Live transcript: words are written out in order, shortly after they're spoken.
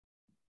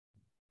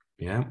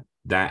Yeah,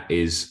 that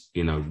is,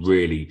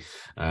 really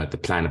the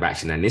plan of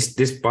action. And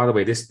this, by the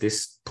way,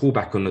 this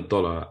pullback on the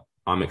dollar,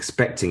 I'm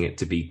expecting it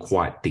to be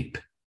quite deep.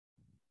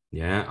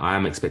 Yeah, I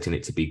am expecting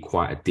it to be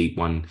quite a deep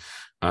one.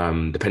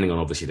 Depending on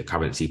obviously the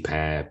currency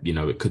pair,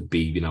 it could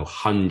be,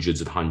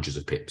 hundreds and hundreds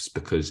of pips,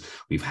 because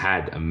we've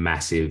had a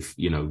massive,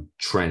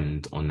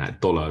 trend on that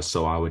dollar.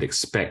 So I would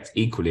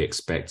equally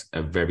expect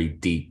a very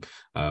deep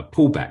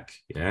pullback.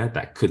 Yeah,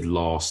 that could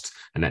last,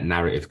 and that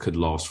narrative could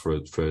last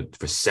for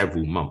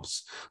several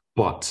months.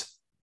 But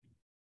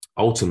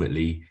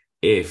ultimately,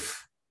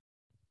 if,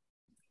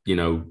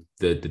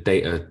 the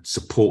data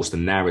supports the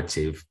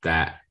narrative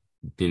that,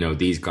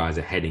 these guys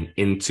are heading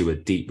into a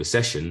deep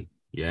recession,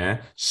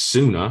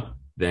 sooner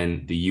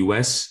than the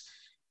US,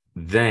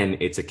 then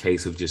it's a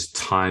case of just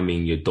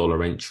timing your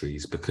dollar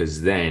entries,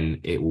 because then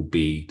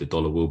the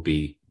dollar will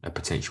be a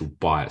potential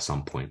buy at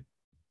some point.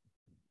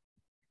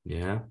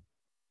 Yeah.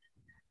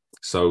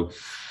 So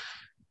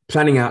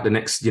planning out the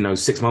next,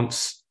 6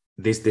 months,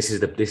 this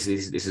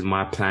is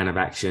my plan of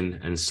action.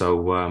 And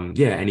so,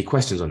 any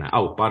questions on that?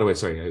 Oh, by the way,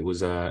 sorry, it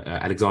was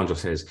Alexandra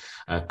says,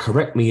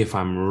 correct me if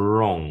I'm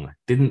wrong.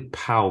 Didn't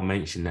Powell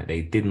mention that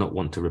they did not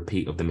want to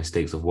repeat of the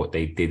mistakes of what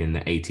they did in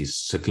the 80s?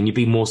 So can you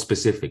be more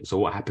specific? So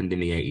what happened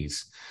in the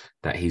 80s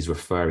that he's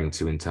referring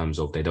to in terms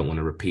of they don't want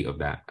to repeat of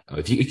that?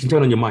 If you can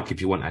turn on your mic if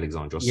you want,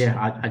 Alexandra.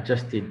 Yeah, I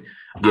just did.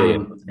 Yeah.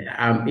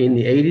 In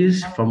the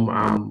 80s, from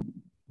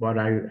what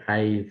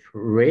I've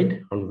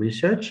read on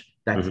research,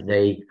 that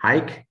they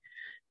hike.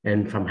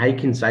 And from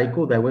hiking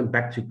cycle, they went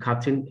back to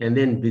cutting. And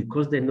then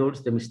because they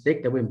noticed the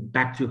mistake, they went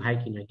back to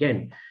hiking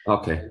again.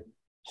 Okay.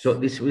 So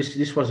this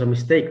was a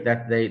mistake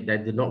that they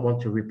did not want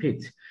to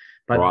repeat.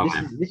 But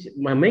Right. this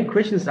my main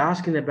question is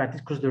asking about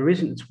this, because the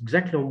reason it's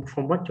exactly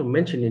from what you're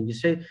mentioning. You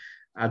say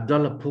a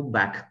dollar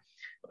pullback.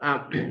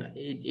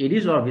 It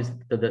is obvious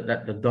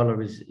that the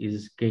dollar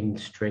is gaining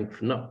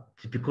strength, not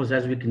because,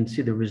 as we can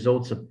see, the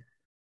results are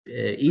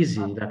easy.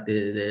 Like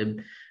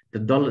the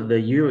dollar, the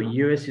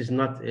US is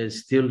not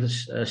still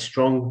a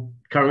strong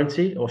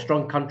currency or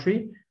strong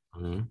country,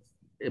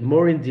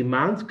 more in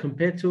demand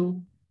compared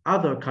to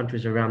other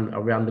countries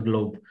around the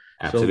globe.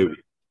 Absolutely.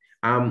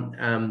 So,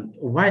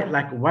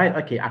 why?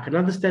 Okay, I can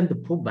understand the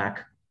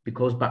pullback,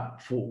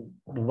 but for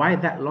why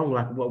that long?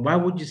 Like, why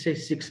would you say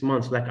 6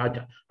 months? Like,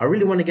 I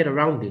really want to get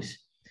around this.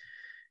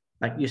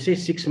 Like you say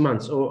 6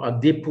 months or a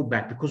deep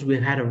pullback, because we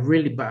had a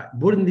really bad.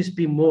 Wouldn't this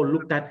be more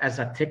looked at as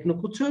a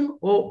technical term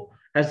or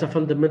as a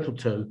fundamental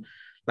term?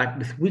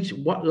 Like,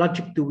 what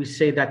logic do we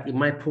say that it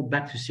might pull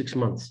back to 6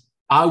 months?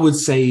 I would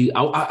say,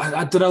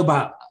 I don't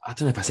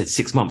know if I said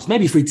 6 months,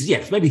 maybe 3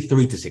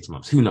 to 6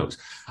 months. Who knows?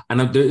 And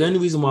the only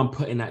reason why I'm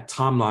putting that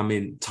timeline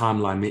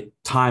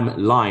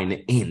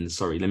in,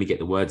 sorry, let me get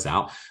the words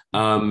out,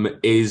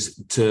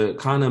 is to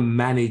kind of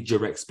manage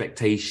your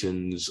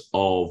expectations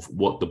of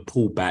what the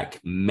pullback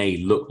may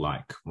look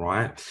like,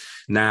 right?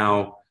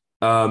 Now,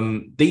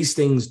 these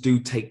things do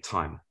take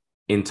time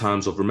in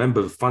terms of,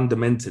 remember,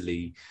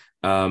 fundamentally,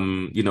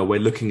 we're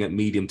looking at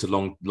medium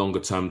to longer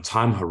term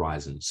time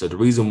horizons. So the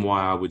reason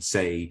why I would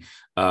say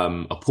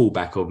a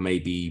pullback of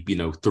maybe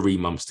 3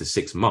 months to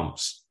 6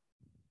 months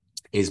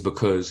is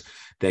because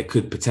there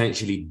could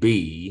potentially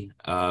be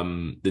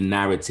the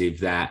narrative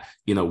that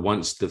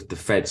once the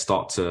Fed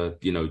start to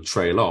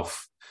trail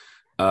off,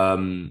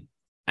 and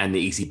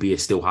the ECB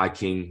is still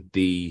hiking,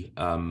 the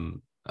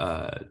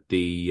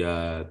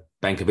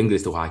Bank of England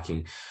is still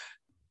hiking,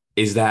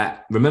 is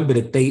that, remember,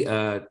 the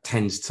data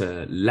tends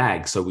to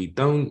lag. So we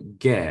don't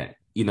get,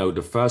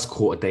 the first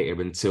quarter data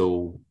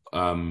until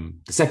the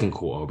second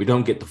quarter. We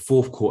don't get the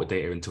fourth quarter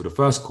data until the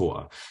first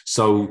quarter.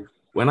 So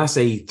when I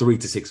say 3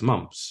 to 6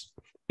 months,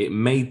 it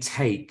may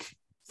take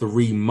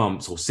 3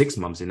 months or 6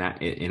 months in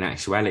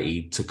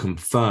actuality to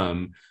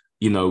confirm,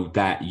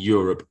 that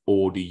Europe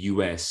or the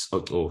US,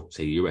 or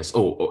say the US,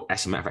 or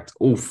actually, matter of fact,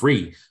 all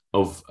three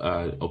of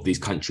these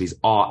countries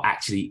are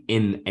actually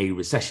in a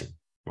recession.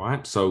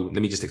 Right. So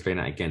let me just explain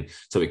that again.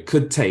 So it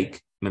could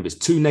take, remember, it's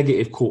 2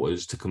 negative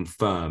quarters to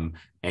confirm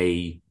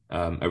a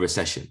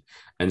recession.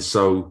 And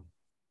so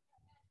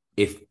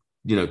if,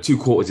 2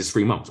 quarters is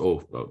 3 months,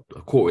 or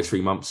a quarter is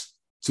 3 months,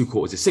 2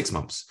 quarters is 6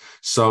 months.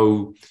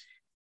 So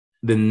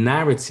the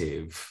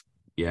narrative,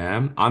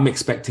 I'm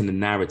expecting the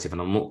narrative,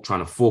 and I'm not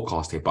trying to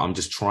forecast it, but I'm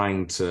just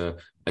trying to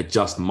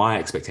adjust my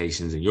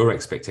expectations and your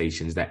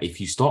expectations, that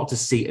if you start to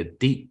see a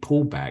deep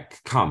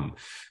pullback come,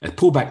 a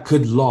pullback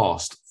could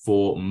last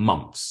for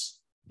months,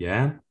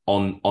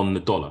 on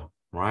the dollar,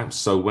 right?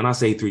 So when I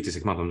say 3 to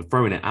 6 months, I'm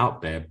throwing it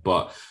out there,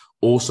 but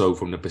also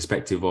from the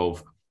perspective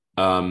of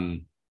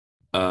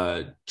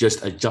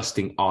just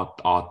adjusting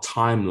our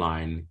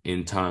timeline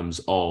in terms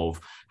of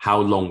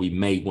how long we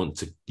may want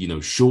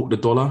to, short the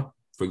dollar,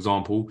 for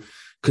example.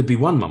 Could be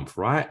 1 month,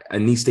 right?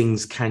 And these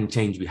things can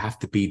change. We have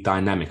to be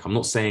dynamic. I'm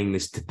not saying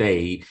this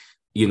today,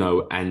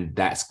 and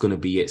that's going to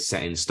be it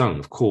set in stone.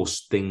 Of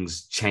course,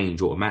 things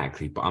change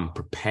automatically, but I'm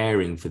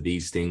preparing for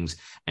these things.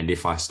 And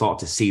if I start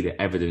to see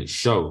the evidence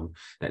show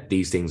that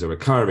these things are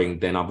occurring,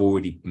 then I've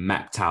already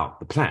mapped out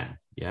the plan,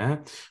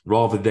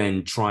 rather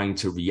than trying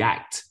to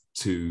react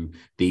to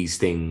these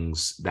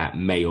things that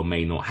may or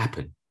may not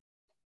happen.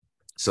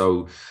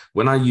 So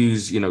when I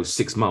use,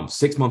 6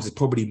 months is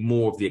probably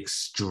more of the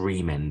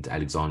extreme end,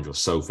 Alexandra.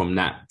 So from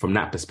that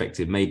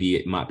perspective, maybe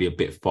it might be a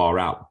bit far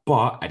out,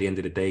 but at the end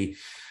of the day,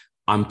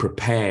 I'm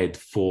prepared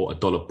for a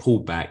dollar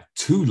pullback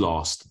to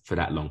last for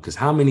that long. Because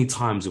how many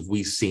times have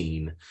we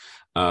seen,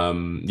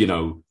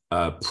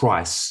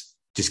 price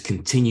just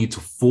continue to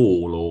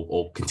fall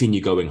or continue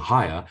going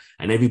higher,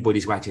 and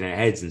everybody's scratching their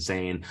heads and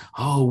saying,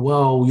 oh,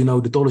 well,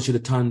 the dollar should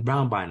have turned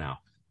around by now.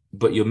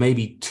 But you're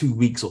maybe 2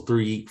 weeks or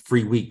three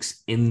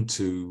weeks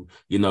into,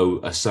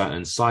 a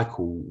certain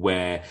cycle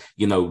where,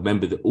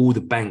 remember that all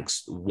the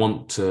banks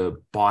want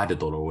to buy the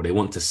dollar or they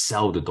want to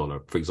sell the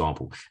dollar, for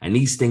example. And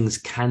these things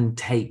can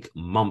take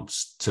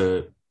months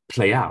to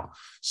play out.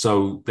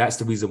 So that's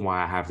the reason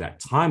why I have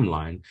that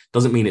timeline.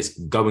 Doesn't mean it's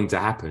going to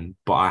happen,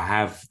 but I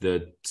have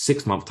the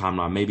 6 month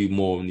timeline, maybe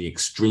more on the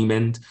extreme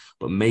end,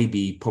 but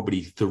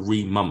probably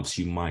 3 months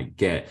you might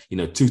get,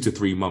 2 to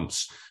 3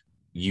 months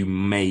you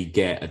may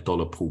get a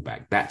dollar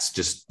pullback. That's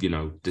just,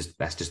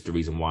 that's just the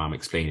reason why I'm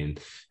explaining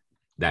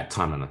that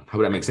timeline. How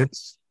would that make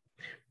sense?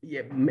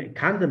 Yeah,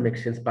 kind of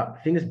makes sense. But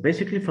the thing is,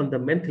 basically,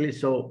 fundamentally,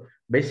 so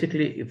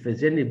basically, if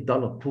there's any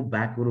dollar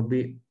pullback, it will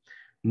be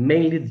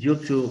mainly due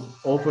to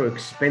over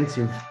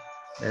expensive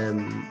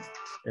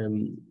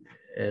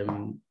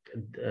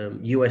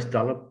US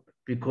dollar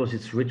because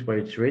it's rich where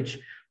it's rich.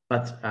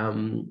 But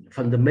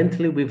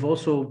fundamentally, we've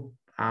also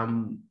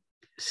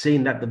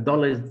saying that the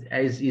dollar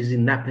is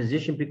in that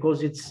position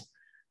because it's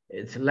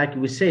like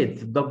we said,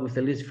 the dog with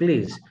the least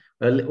fleas,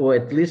 or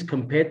at least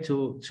compared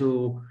to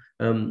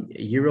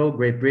Euro,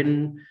 Great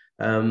Britain,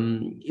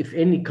 if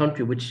any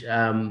country which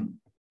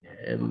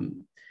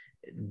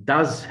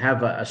does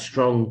have a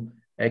strong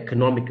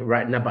economic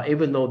right now, but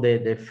even though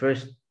they're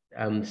first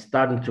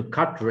starting to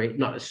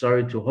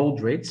to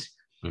hold rates,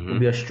 will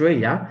be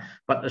Australia.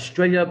 But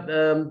Australia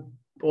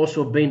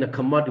also being a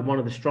commodity, one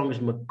of the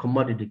strongest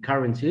commodity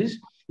currencies,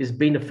 is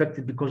being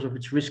affected because of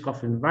its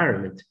risk-off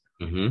environment.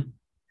 Mm-hmm.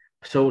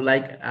 So,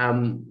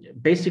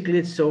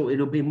 basically, so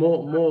it'll be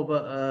more of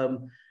a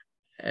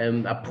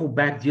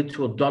pullback due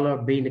to a dollar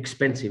being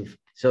expensive.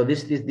 So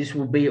this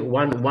will be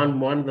one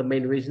of the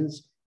main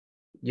reasons.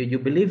 You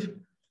believe?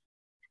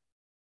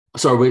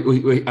 So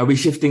are we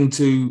shifting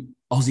to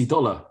Aussie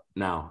dollar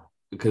now?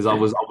 Because I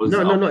was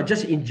no,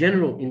 just in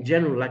general,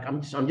 like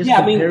I'm just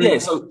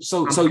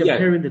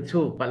comparing the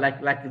two, but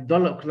like the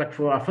dollar, like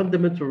for a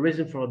fundamental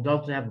reason for a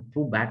dollar to have a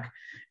pullback,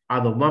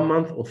 either 1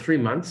 month or 3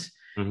 months,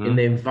 in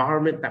the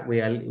environment that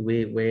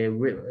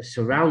we're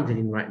surrounded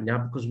in right now,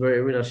 because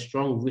we're in a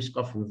strong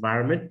risk-off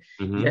environment.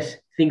 Yes,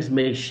 things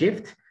may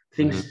shift,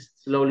 things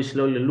slowly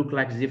look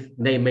like as if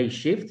they may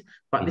shift,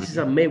 but this is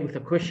a may with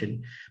a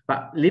question.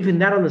 But leaving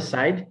that on the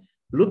side,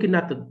 looking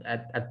at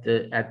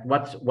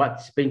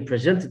what's being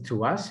presented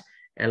to us,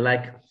 and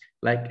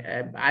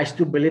I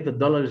still believe the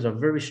dollar is a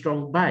very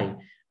strong buy,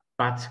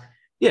 but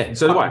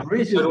so do I.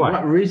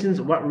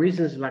 What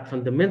reasons like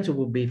fundamental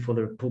will be for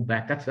the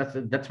pullback?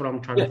 That's what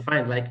I'm trying to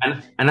find.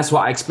 And that's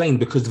what I explained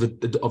because of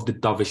the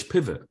dovish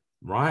pivot,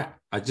 right?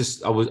 I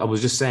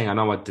was just saying, I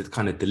know I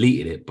kind of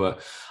deleted it,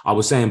 but I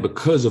was saying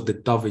because of the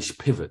dovish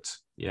pivot.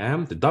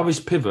 Yeah, the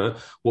dovish pivot,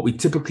 what we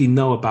typically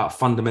know about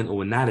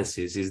fundamental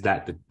analysis is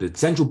that the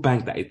central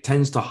bank that it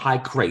tends to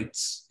hike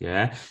rates,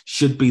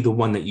 should be the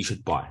one that you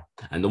should buy.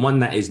 And the one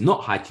that is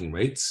not hiking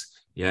rates,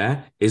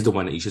 is the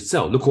one that you should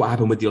sell. Look what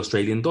happened with the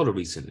Australian dollar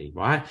recently,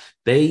 right?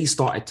 They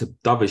started to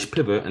dovish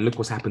pivot, and look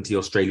what's happened to the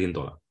Australian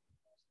dollar.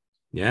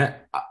 Yeah,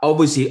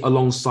 obviously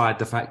alongside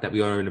the fact that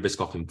we are in a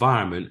risk-off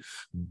environment,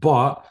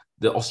 but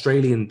the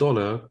Australian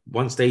dollar,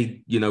 once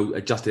they,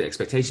 adjusted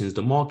expectations,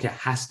 the market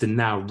has to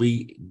now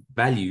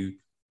revalue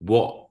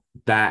what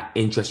that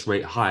interest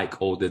rate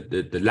hike or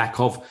the lack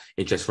of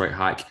interest rate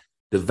hike,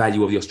 the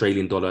value of the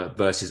Australian dollar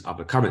versus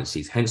other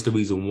currencies. Hence the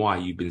reason why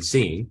you've been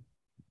seeing,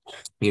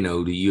 the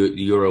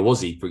Euro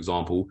Aussie, for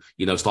example,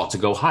 start to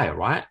go higher,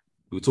 right?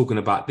 We were talking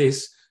about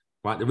this,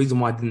 right? The reason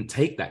why I didn't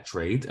take that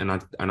trade, and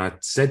I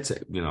said,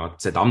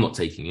 I'm not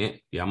taking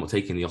it. Yeah, I'm not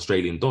taking the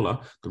Australian dollar.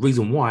 The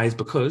reason why is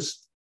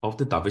because of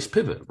the dovish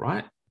pivot,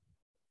 right?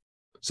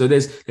 So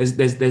there's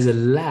a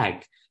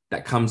lag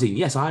that comes in.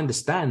 Yes, I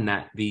understand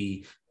that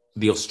the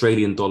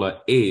Australian dollar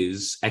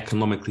is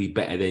economically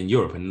better than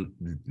Europe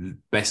and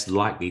best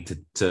likely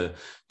to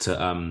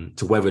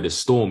weather the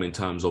storm in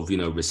terms of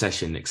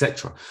recession,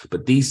 etc.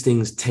 But these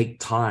things take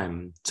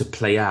time to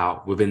play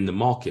out within the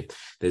market.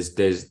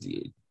 There's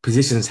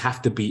positions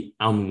have to be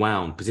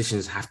unwound,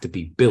 positions have to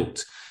be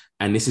built,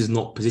 and this is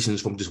not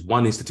positions from just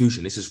one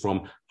institution. This is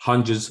from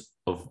hundreds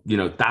of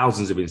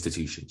thousands of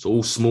institutions,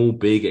 all small,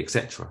 big,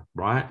 etc.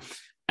 Right?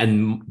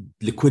 And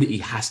liquidity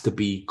has to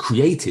be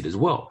created as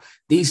well.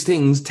 These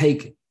things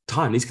take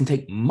time. These can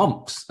take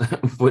months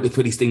for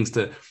these things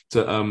to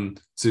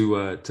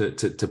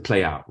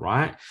play out,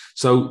 right?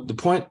 So the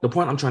point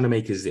I'm trying to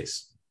make is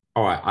this.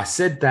 All right, I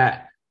said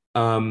that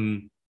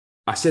right,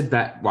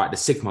 the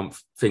 6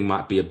 month thing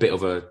might be a bit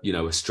of a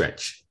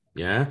stretch,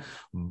 yeah,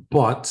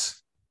 but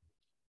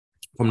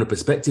from the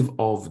perspective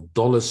of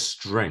dollar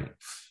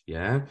strength,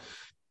 yeah,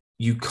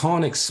 you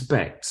can't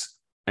expect.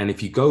 And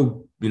if you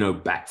go,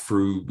 back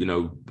through,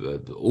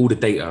 all the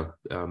data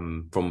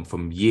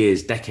from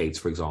years, decades,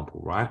 for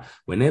example, right?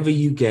 Whenever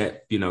you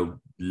get,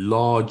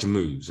 large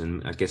moves,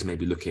 and I guess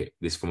maybe look at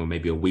this from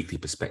maybe a weekly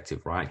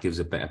perspective, right? It gives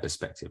a better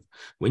perspective.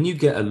 When you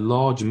get a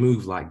large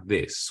move like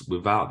this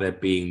without there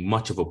being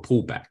much of a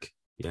pullback,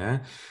 yeah,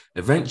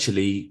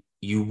 eventually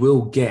you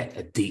will get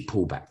a deep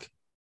pullback.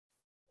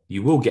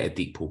 You will get a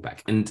deep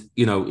pullback. And,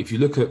 if you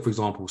look at, for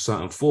example,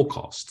 certain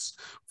forecasts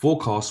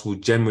will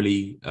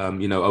generally,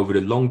 over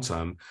the long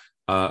term,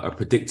 are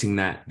predicting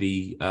that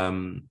the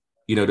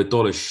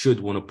dollar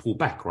should want to pull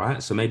back,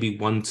 right? So maybe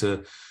 1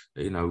 to,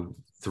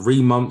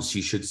 3 months,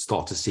 you should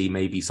start to see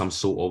maybe some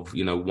sort of,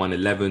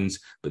 111s,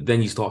 but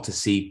then you start to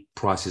see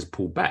prices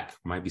pull back,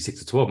 maybe 6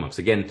 to 12 months.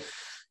 Again,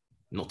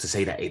 not to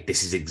say that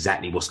this is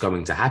exactly what's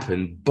going to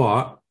happen,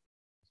 but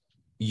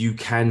you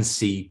can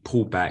see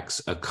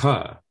pullbacks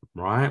occur,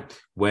 right?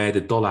 Where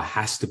the dollar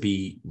has to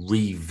be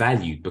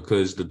revalued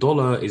because the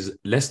dollar is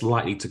less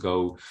likely to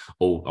go,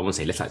 or I won't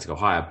say less likely to go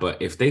higher,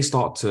 but if they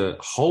start to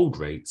hold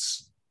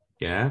rates,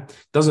 yeah,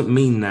 doesn't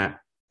mean that,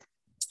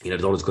 the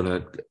dollar's going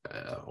to,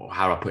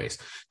 how do I put this?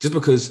 Just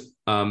because,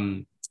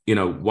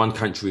 one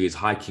country is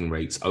hiking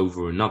rates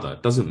over another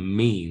doesn't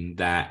mean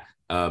that,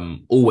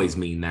 always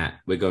mean that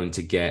we're going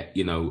to get,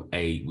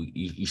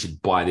 you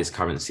should buy this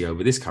currency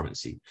over this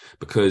currency,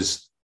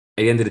 because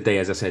at the end of the day,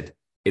 as I said,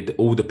 it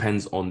all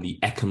depends on the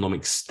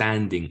economic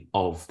standing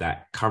of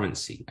that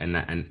currency and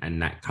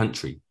that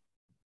country.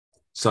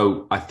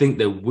 So I think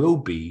there will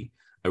be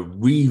a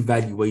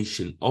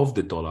revaluation of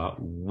the dollar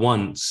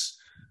once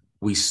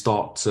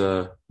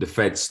the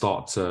Fed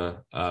start to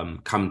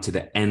come to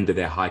the end of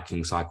their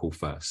hiking cycle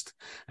first.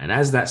 And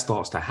as that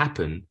starts to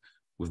happen,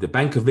 with the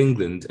Bank of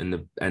England and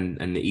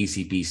the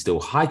ECB still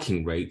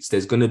hiking rates,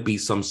 there's going to be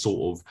some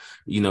sort of,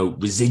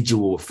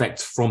 residual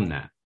effect from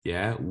that.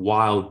 Yeah,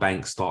 while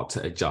banks start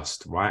to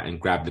adjust, right,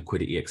 and grab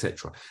liquidity,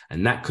 etc.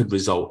 And that could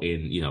result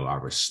in,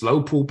 either a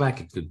slow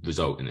pullback, it could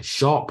result in a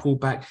sharp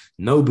pullback.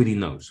 Nobody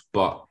knows.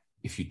 But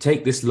if you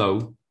take this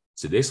low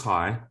to this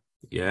high,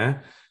 yeah,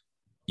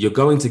 you're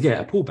going to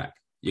get a pullback.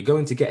 You're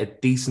going to get a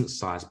decent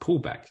sized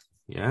pullback.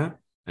 Yeah.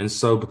 And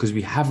so because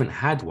we haven't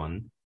had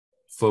one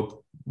for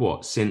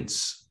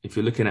since, if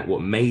you're looking at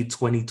May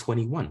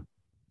 2021,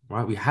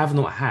 right? We have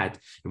not had,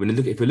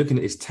 if we're looking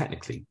at this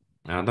technically,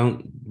 and I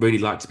don't really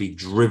like to be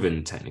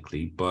driven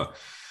technically, but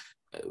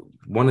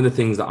one of the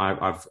things that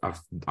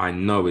I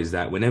know is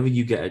that whenever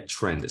you get a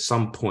trend, at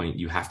some point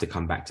you have to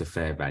come back to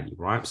fair value,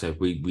 right? So if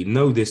we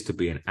know this to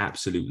be an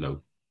absolute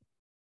low,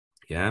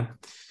 yeah.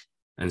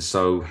 And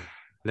so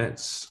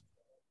let's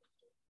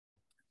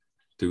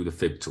do the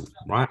fib tool,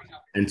 right?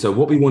 And so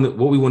what we want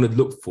to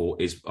look for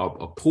is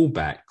are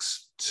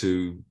pullbacks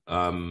to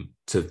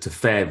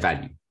fair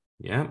value,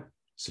 yeah.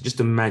 So just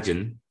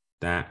imagine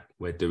that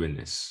we're doing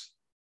this.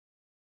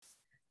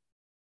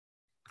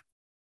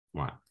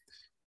 Right.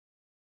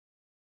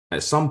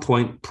 At some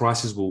point,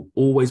 prices will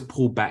always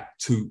pull back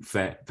to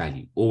fair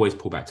value,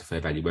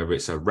 whether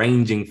it's a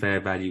ranging fair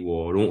value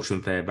or an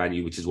auction fair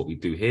value, which is what we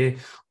do here,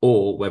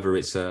 or whether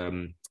it's a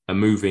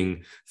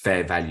moving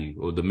fair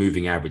value or the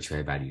moving average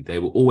fair value. They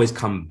will always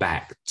come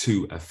back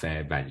to a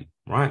fair value,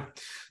 right?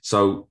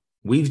 So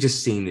we've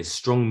just seen this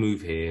strong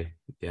move here,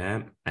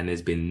 yeah, and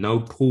there's been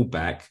no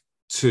pullback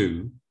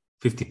to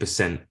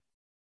 50%.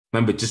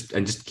 Remember,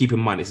 just keep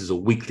in mind, this is a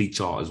weekly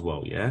chart as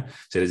well, yeah?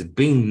 So there's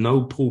been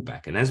no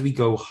pullback. And as we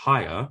go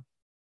higher,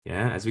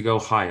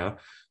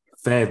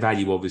 fair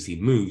value obviously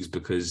moves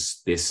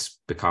because this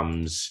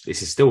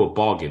is still a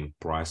bargain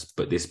price,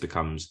 but this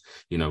becomes,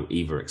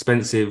 either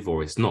expensive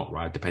or it's not,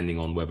 right? Depending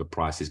on whether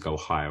prices go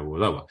higher or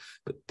lower.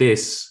 But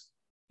this,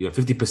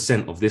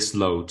 50% of this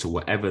low to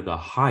whatever the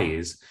high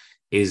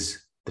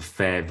is the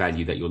fair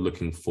value that you're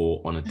looking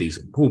for on a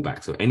decent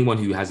pullback. So anyone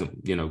who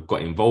hasn't,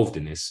 got involved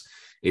in this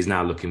is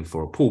now looking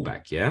for a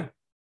pullback, yeah?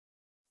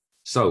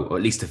 So, or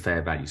at least a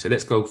fair value. So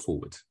let's go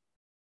forward,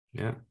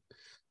 yeah?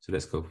 So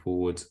let's go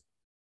forward.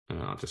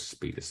 I'll just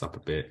speed this up a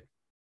bit.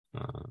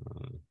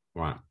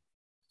 Right.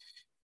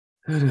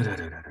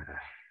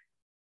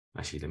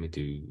 Actually, let me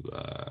do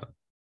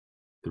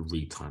the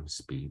read time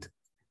speed.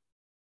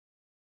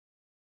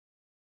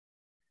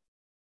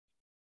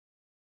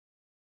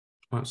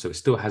 Right, so it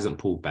still hasn't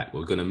pulled back.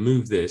 We're going to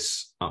move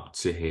this up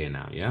to here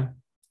now, yeah?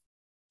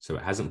 So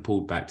it hasn't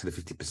pulled back to the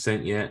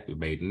 50% yet. We've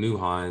made new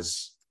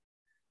highs.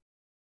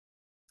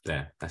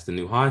 There, that's the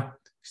new high.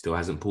 Still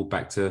hasn't pulled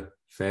back to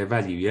fair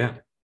value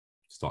yet.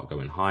 Start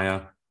going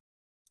higher.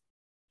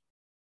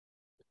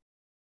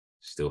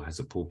 Still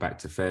hasn't pulled back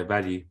to fair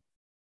value.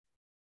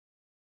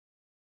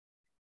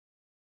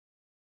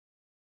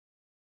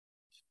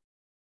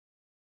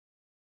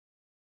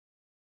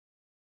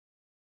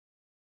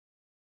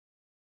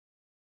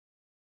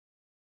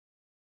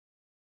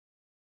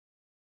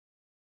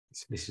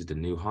 So this is the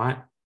new high.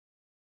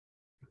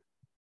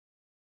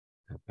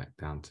 Back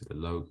down to the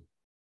low.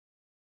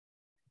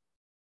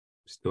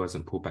 Still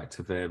hasn't pulled back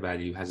to fair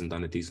value. Hasn't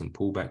done a decent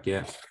pullback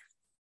yet.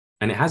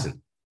 And it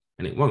hasn't.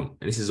 and it won't.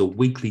 And this is a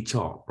weekly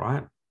chart,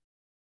 right?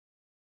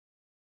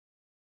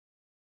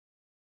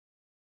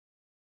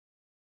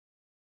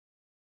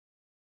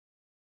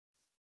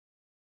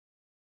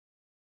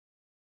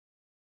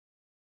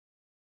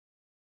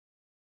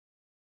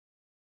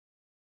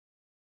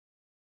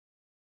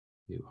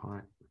 New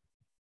high.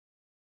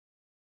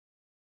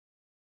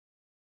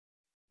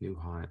 New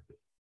high.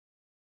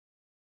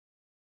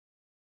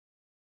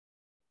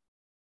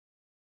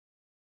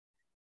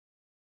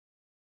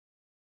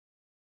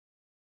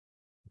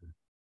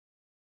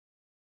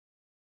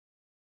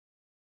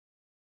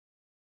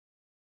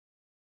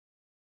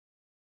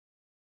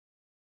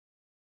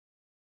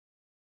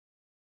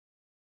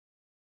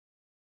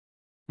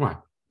 Right,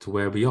 to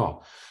where we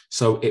are.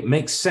 So it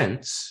makes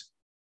sense.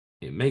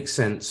 It makes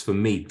sense for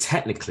me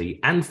technically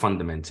and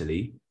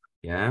fundamentally,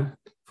 yeah,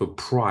 for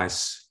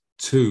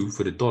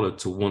for the dollar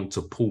to want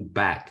to pull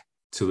back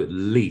to at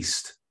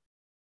least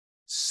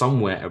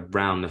somewhere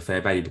around the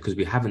fair value, because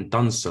we haven't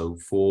done so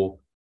for,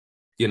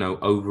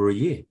 over a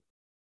year.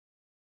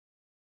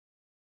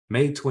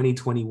 May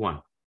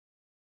 2021.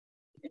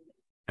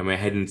 And we're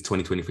heading into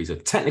 2023. So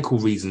technical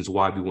reasons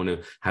why we want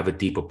to have a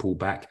deeper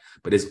pullback,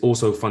 but there's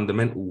also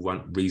fundamental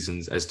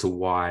reasons as to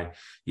why,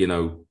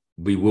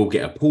 we will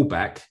get a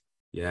pullback.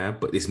 Yeah.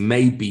 But this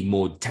may be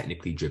more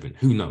technically driven.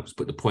 Who knows?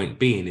 But the point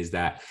being is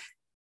that,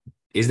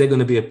 is there going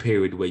to be a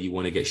period where you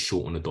want to get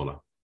short on the dollar?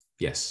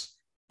 Yes.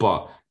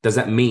 But does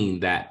that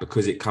mean that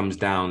because it comes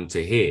down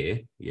to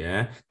here,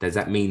 yeah, does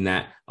that mean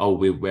that,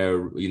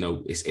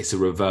 it's a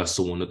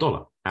reversal on the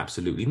dollar?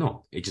 Absolutely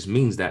not. It just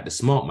means that the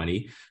smart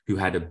money who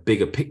had a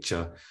bigger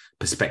picture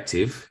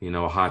perspective,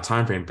 a higher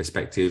time frame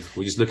perspective,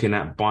 we're just looking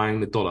at buying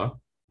the dollar,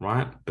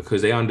 right?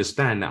 Because they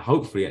understand that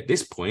hopefully at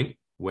this point,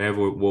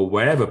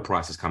 wherever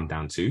prices come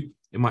down to,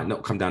 it might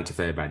not come down to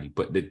fair value,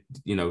 but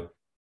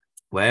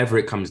wherever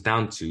it comes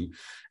down to,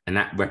 and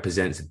that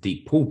represents a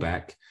deep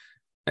pullback,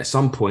 at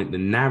some point, the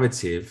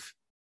narrative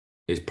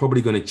is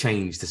probably going to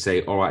change to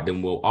say, all right,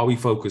 then, well, are we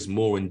focused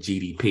more on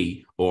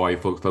GDP or are we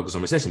focused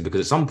on recession? Because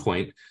at some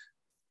point,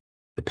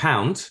 the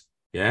pound,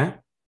 yeah,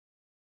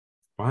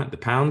 right, the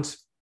pound,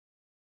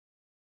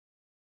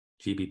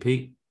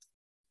 GBP,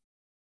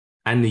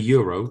 and the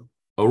euro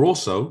are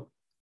also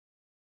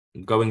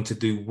going to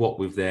do what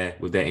with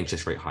their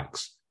interest rate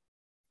hikes?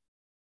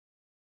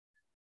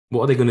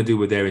 What are they going to do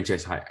with their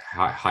interest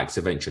hikes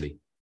eventually?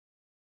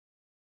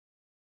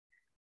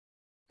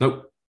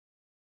 Nope.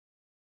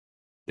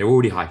 They're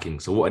already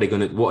hiking. So what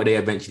are they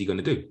eventually going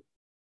to do?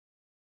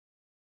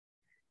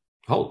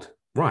 Hold.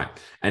 Right.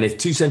 And if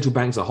two central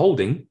banks are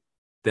holding,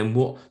 then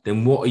what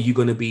are you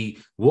going to be,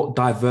 what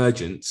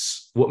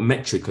divergence, what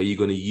metric are you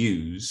going to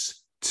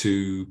use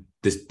to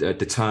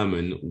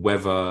determine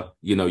whether,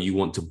 you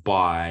want to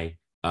buy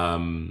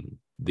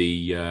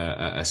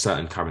a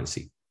certain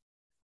currency?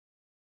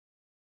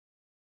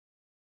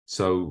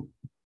 So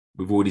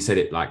we've already said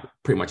it like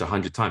pretty much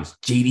 100 times.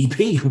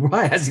 GDP,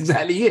 right? That's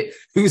exactly it.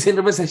 Who's in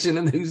the recession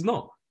and who's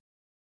not?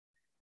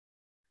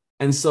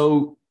 And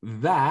so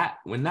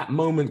when that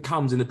moment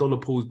comes and the dollar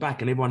pulls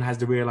back and everyone has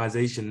the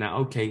realization that,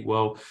 okay,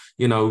 well,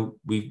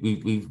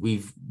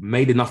 we've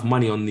made enough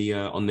money on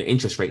the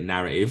interest rate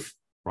narrative,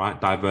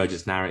 right?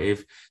 Divergence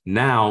narrative.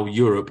 Now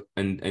Europe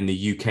and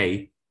the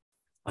UK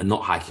are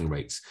not hiking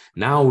rates.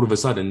 Now all of a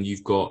sudden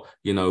you've got,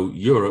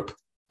 Europe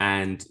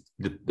and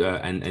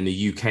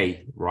the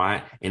UK,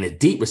 right, in a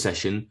deep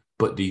recession,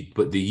 but the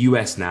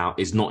US now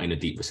is not in a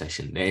deep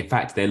recession. In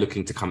fact, they're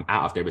looking to come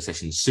out of their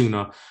recession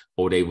sooner,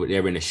 or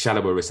they're in a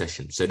shallower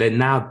recession. So then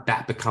now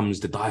that becomes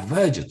the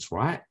divergence,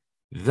 right?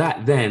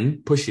 That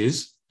then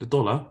pushes the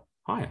dollar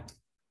higher.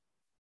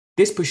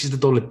 This pushes the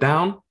dollar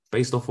down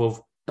based off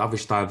of a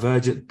hawkish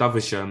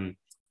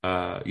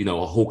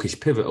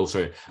pivot,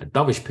 a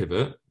dovish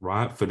pivot,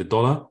 right, for the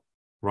dollar.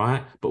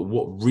 Right. But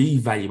what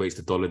reevaluates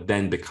the dollar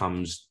then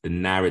becomes the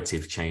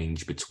narrative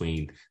change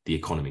between the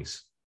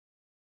economies.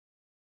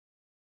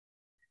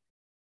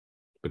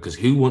 Because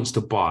who wants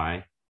to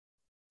buy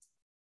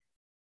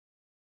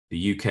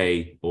the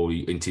UK or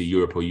into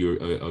Europe or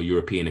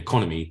European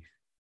economy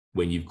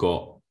when you've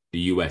got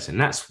the US? And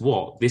that's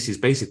what this is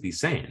basically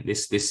saying.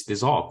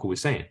 This article is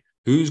saying,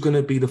 who's going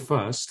to be the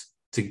first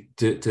to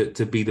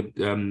be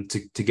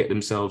to get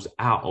themselves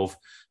out of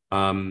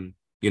a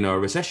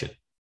recession?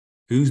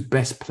 Who's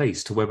best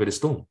placed to weather the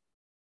storm?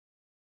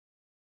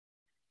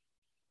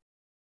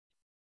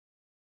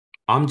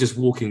 I'm just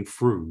walking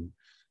through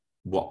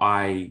what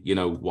I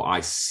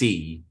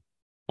see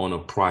on a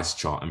price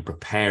chart and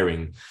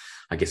preparing,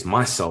 I guess,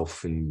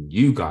 myself and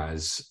you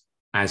guys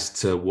as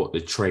to what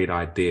the trade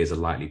ideas are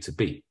likely to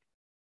be.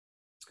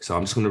 So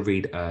I'm just going to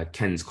read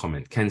Ken's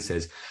comment. Ken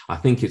says, I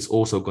think it's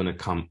also going to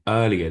come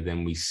earlier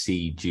than we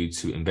see due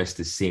to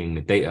investors seeing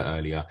the data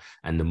earlier,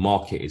 and the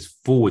market is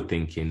forward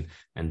thinking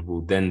and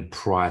will then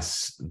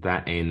price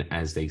that in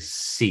as they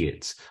see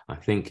it. I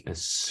think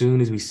as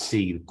soon as we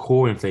see the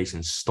core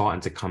inflation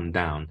starting to come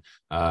down,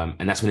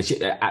 and that's when it's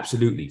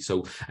absolutely.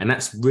 So, and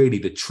that's really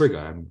the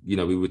trigger.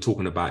 We were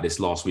talking about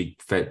this last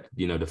week.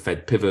 The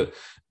Fed pivot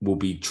will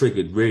be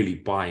triggered really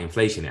by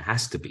inflation. It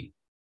has to be.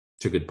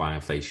 triggered by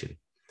inflation.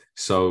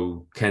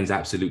 So Ken's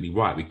absolutely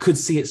right. We could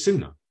see it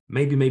sooner.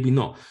 Maybe, maybe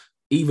not.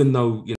 Even though,